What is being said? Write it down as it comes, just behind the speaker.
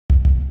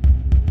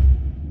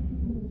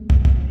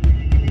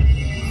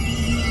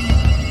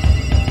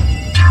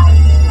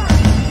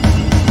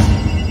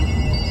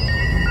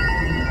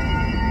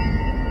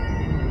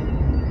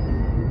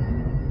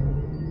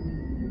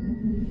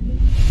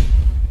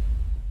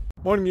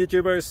Morning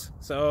YouTubers.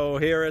 So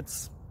here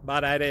it's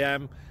about 8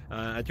 a.m.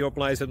 At your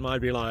place it might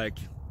be like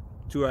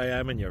 2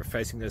 a.m. and you're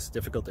facing this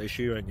difficult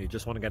issue and you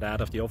just want to get out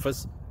of the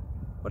office.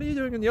 What are you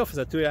doing in the office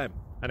at 2 a.m.?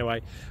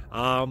 Anyway,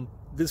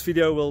 this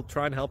video will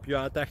try and help you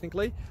out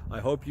technically. I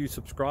hope you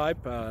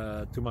subscribe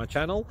to my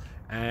channel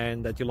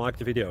and that you like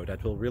the video.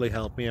 That will really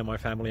help me and my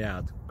family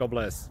out. God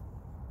bless.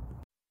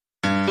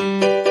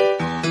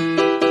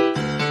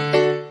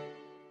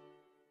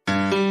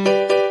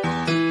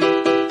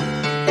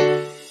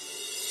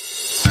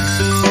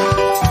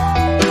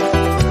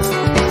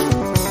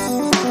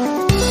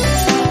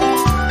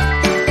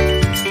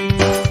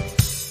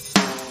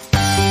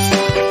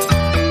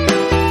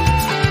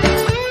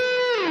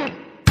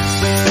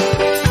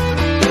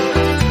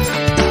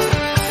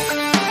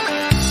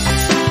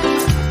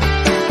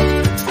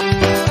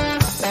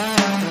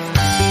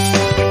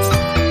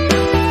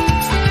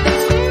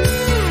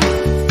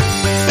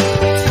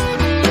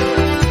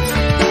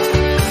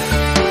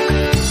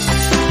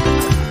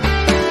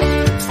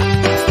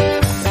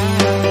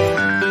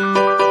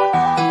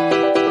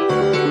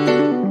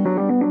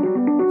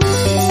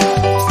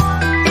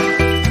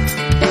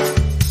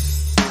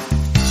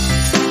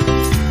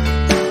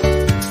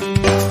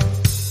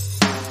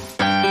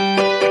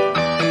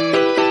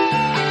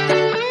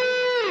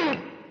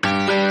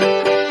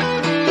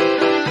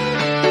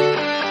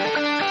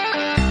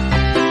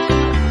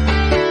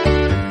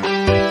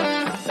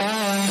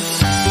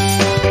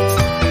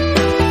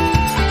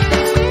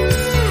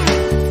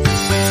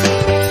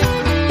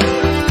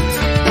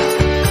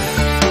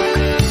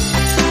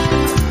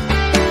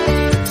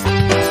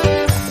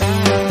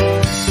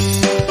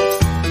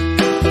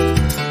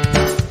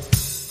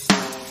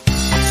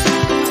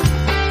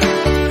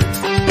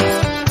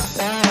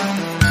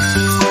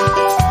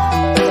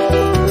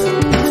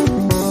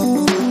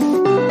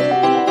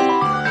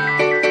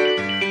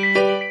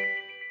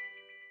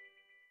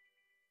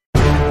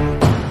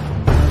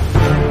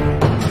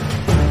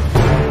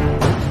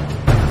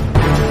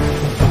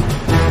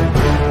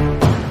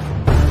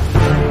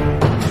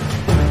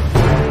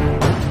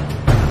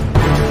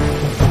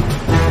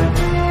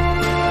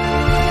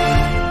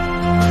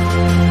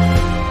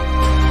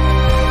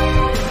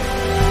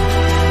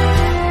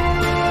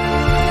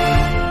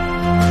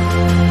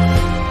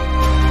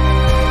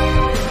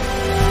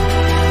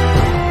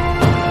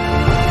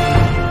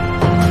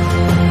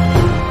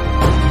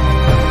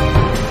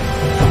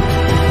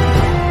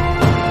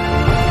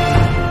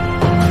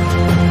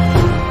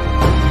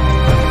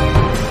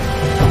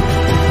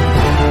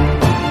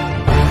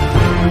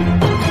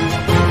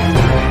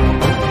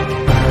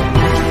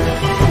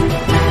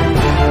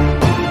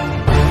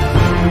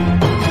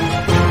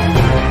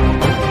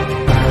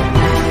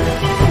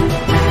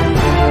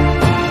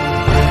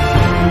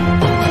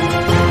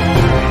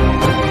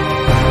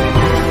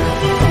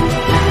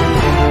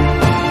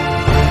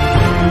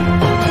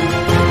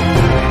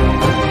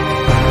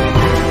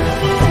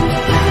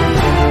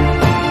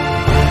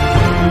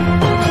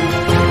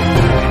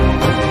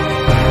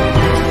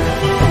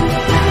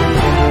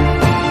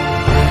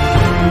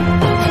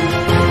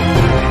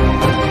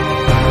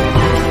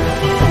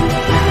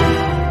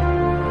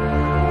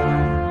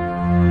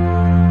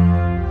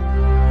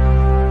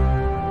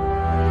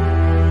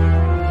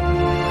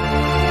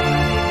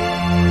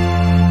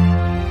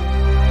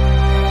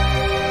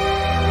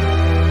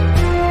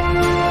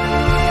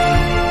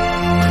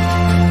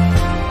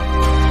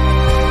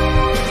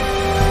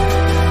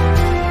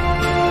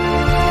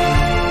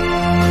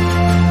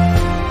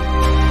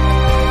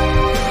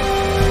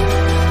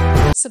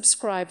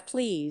 Subscribe,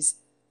 please.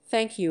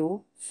 Thank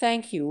you.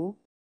 Thank you.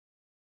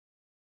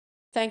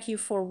 Thank you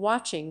for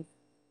watching.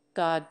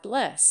 God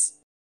bless.